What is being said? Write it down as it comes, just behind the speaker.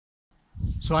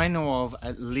So I know of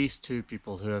at least 2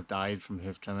 people who have died from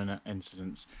hoof trimming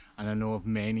incidents, and I know of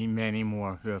many, many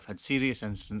more who have had serious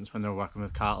incidents when they're working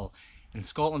with cattle. In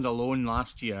Scotland alone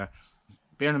last year,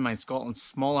 bearing in mind Scotland's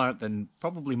smaller than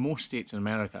probably most states in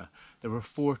America, there were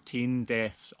 14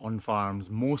 deaths on farms,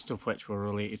 most of which were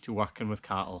related to working with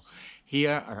cattle.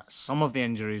 Here are some of the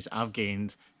injuries I've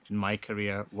gained in my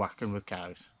career working with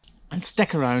cows. And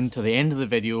stick around to the end of the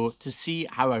video to see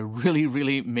how I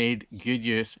really made good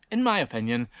use, in my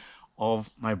opinion, of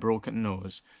my broken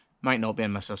nose. Might not be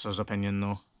in my sister's opinion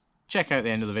though. Check out the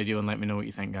end of the video and let me know what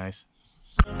you think, guys.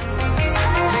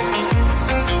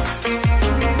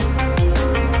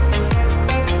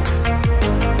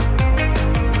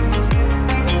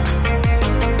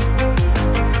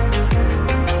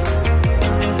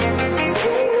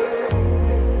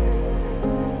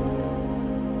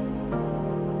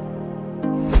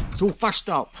 So first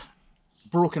up,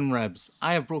 broken ribs.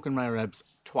 I have broken my ribs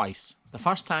twice. The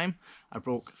first time, I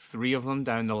broke 3 of them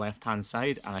down the left-hand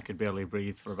side and I could barely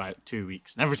breathe for about 2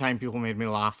 weeks. And every time people made me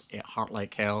laugh, it hurt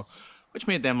like hell, which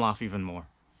made them laugh even more.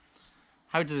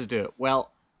 How did I do it?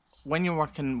 Well, when you're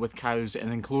working with cows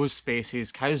in enclosed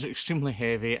spaces, cows are extremely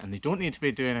heavy and they don't need to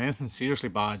be doing anything seriously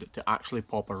bad to actually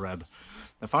pop a rib.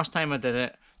 The first time I did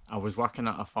it, I was working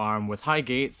at a farm with high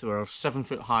gates. They were 7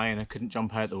 foot high and I couldn't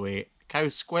jump out the way.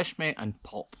 Cows squished me and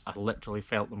pop. I literally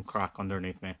felt them crack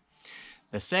underneath me.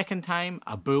 The second time,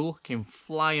 a bull came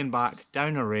flying back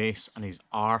down a race and his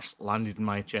arse landed in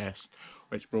my chest,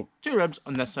 which broke 2 ribs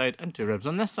on this side and 2 ribs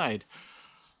on this side.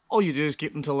 All you do is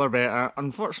keep them till they're better.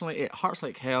 Unfortunately, it hurts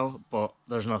like hell, but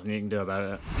there's nothing you can do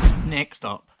about it. Next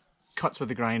up, cuts with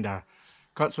the grinder.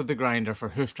 Cuts with the grinder for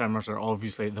hoof trimmers are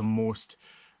obviously the most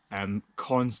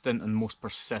constant and most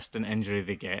persistent injury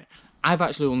they get. I've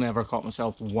actually only ever caught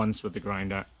myself once with the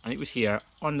grinder, and it was here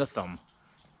on the thumb.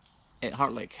 It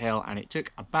hurt like hell and it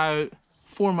took about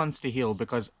 4 months to heal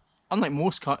because, unlike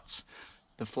most cuts,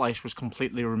 the flesh was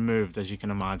completely removed, as you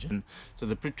can imagine. So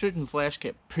the protruding flesh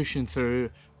kept pushing through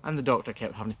and the doctor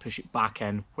kept having to push it back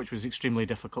in, which was extremely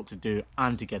difficult to do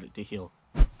and to get it to heal.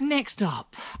 Next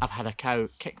up, I've had a cow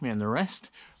kick me in the wrist,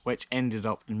 which ended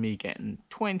up in me getting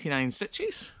 29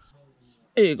 stitches.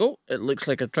 There you go. It looks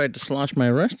like I tried to slash my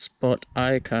wrists, but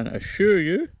I can assure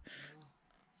you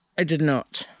I did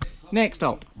not. Next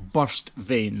up, burst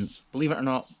veins. Believe it or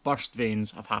not, burst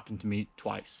veins have happened to me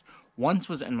twice. Once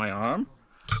was in my arm.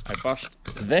 I burst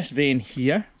this vein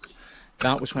here.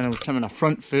 That was when I was trimming a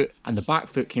front foot and the back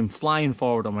foot came flying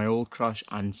forward on my old crush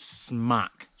and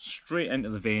smack straight into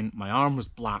the vein. My arm was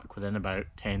black within about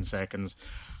 10 seconds.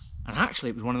 And actually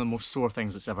it was one of the most sore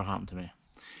things that's ever happened to me.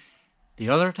 The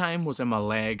other time was in my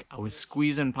leg. I was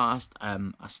squeezing past a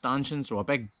stanchion, so a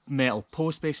big metal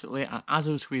post basically, and as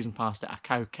I was squeezing past it, a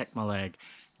cow kicked my leg.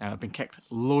 Now, I've been kicked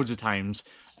loads of times,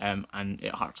 and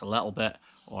it hurts a little bit,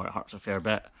 or it hurts a fair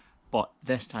bit, but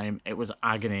this time it was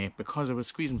agony. Because I was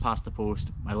squeezing past the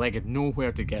post, my leg had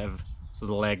nowhere to give, so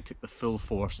the leg took the full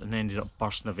force and ended up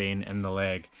bursting a vein in the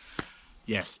leg.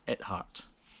 Yes, it hurt.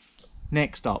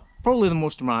 Next up, probably the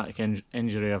most dramatic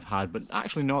injury I've had, but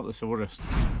actually not the sorest.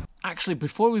 Actually,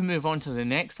 before we move on to the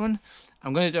next one,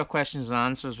 I'm going to do a questions and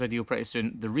answers video pretty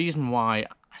soon. The reason why,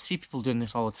 I see people doing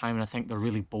this all the time and I think they're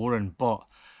really boring, but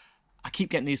I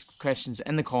keep getting these questions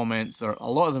in the comments. A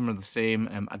lot of them are the same.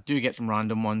 I do get some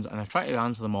random ones and I try to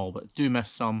answer them all, but do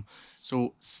miss some.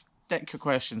 So stick your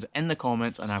questions in the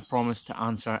comments and I promise to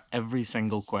answer every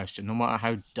single question, no matter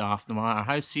how daft, no matter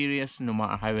how serious, no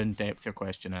matter how in-depth your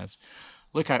question is.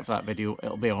 Look out for that video.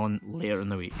 It'll be on later in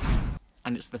the week.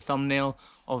 And it's the thumbnail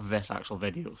of this actual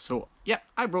video. So yeah,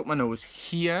 I broke my nose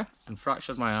here and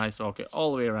fractured my eye socket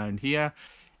all the way around here.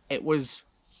 It was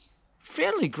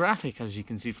fairly graphic, as you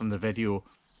can see from the video,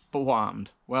 but what happened?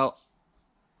 Well,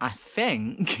 I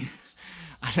think,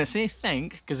 and I say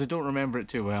think because I don't remember it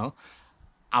too well,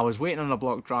 I was waiting on a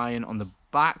block drying on the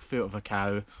back foot of a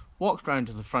cow, walked round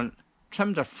to the front,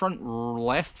 trimmed her front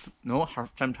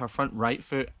trimmed her front right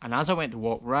foot, and as I went to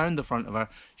walk round the front of her,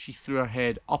 she threw her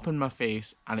head up in my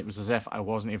face and it was as if I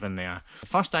wasn't even there. The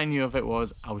first I knew of it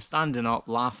was I was standing up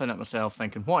laughing at myself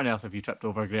thinking, what on earth have you tripped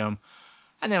over, Graham?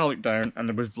 And then I looked down and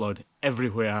there was blood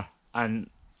everywhere and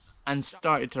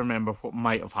started to remember what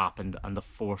might have happened and the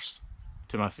force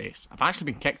to my face. I've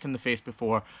actually been kicked in the face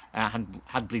before,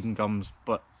 had bleeding gums,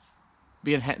 but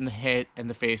being hit in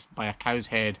the face by a cow's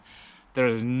head, there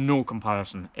is no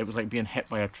comparison. It was like being hit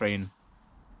by a train.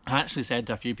 I actually said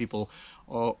to a few people,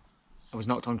 oh, I was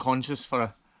knocked unconscious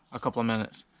for a couple of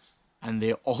minutes. And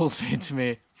they all said to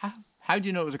me, how do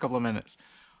you know it was a couple of minutes?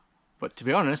 But to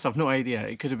be honest, I've no idea.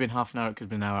 It could have been half an hour, it could have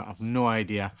been an hour. I've no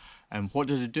idea. What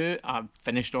did I do? I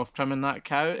finished off trimming that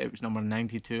cow. It was number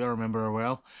 92, I remember her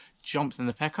well. Jumped in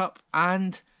the pickup,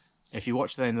 and if you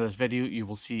watch the end of this video, you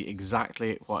will see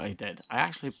exactly what I did. I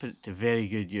actually put it to very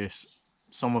good use.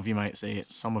 Some of you might say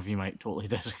it, some of you might totally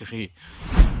disagree.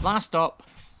 Last up,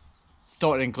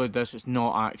 thought I'd include this. It's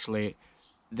not actually,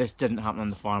 this didn't happen on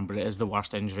the farm, but it is the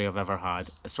worst injury I've ever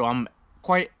had. So I'm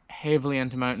quite heavily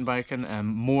into mountain biking,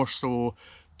 more so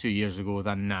 2 years ago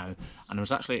than now. And I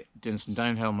was actually doing some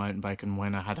downhill mountain biking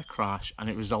when I had a crash, and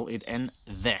it resulted in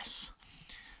this.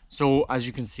 So as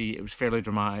you can see, it was fairly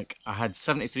dramatic. I had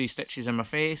 73 stitches in my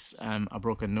face, a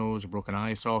broken nose, a broken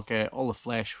eye socket, all the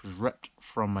flesh was ripped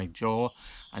from my jaw,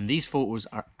 and these photos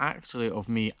are actually of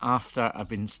me after I've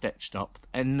been stitched up.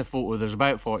 In the photo there's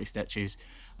about 40 stitches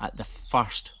at the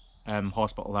first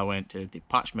hospital I went to. They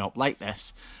patched me up like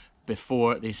this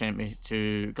before they sent me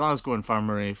to Glasgow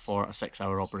Infirmary for a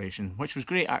 6-hour operation, which was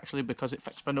great actually because it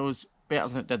fixed my nose better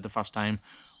than it did the first time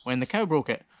when the cow broke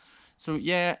it. So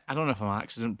yeah, I don't know if I'm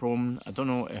accident prone, I don't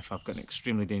know if I've got an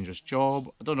extremely dangerous job,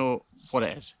 I don't know what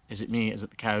it is. Is it me, is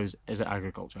it the cows, is it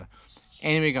agriculture?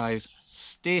 Anyway guys,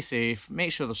 stay safe,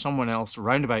 make sure there's someone else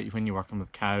around about you when you're working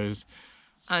with cows,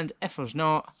 and if there's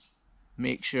not,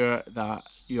 make sure that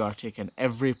you are taking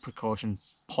every precaution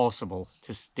possible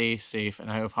to stay safe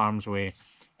and out of harm's way.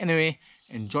 Anyway,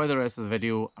 enjoy the rest of the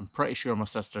video. I'm pretty sure my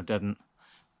sister didn't.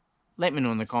 Let me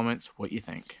know in the comments what you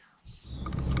think.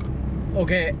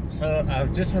 Okay, so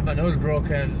I've just had my nose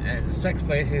broken in 6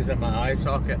 places and my eye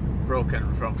socket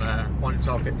broken from one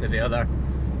socket to the other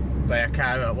by a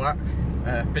cow at work.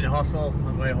 Been to hospital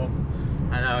on the way home,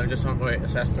 and now I'm just on my way to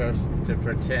sister's to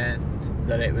pretend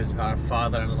that it was her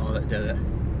father-in-law that did it.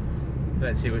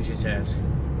 Let's see what she says.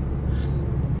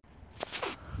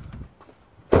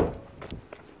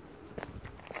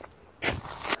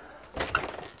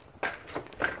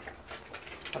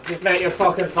 I've just met your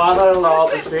fucking father-in-law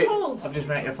up the street. I've just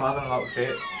met your father-in-law up the street.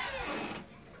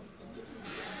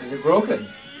 Is it broken?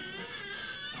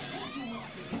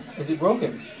 Is it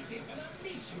broken?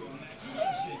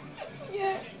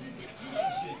 Yeah.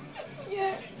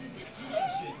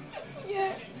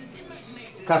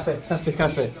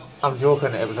 Kirsty. I'm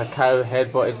joking, it was a cow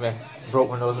headbutted me, broke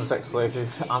my nose in 6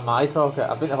 places, and my eye socket.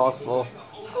 I've been to hospital.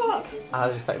 Fuck. And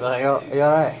I just picked that thing up. Are you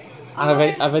alright? And a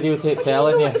videotape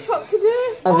telling you. What the fuck to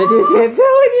do? A videotape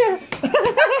telling you.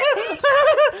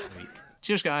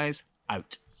 Cheers guys,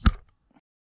 out.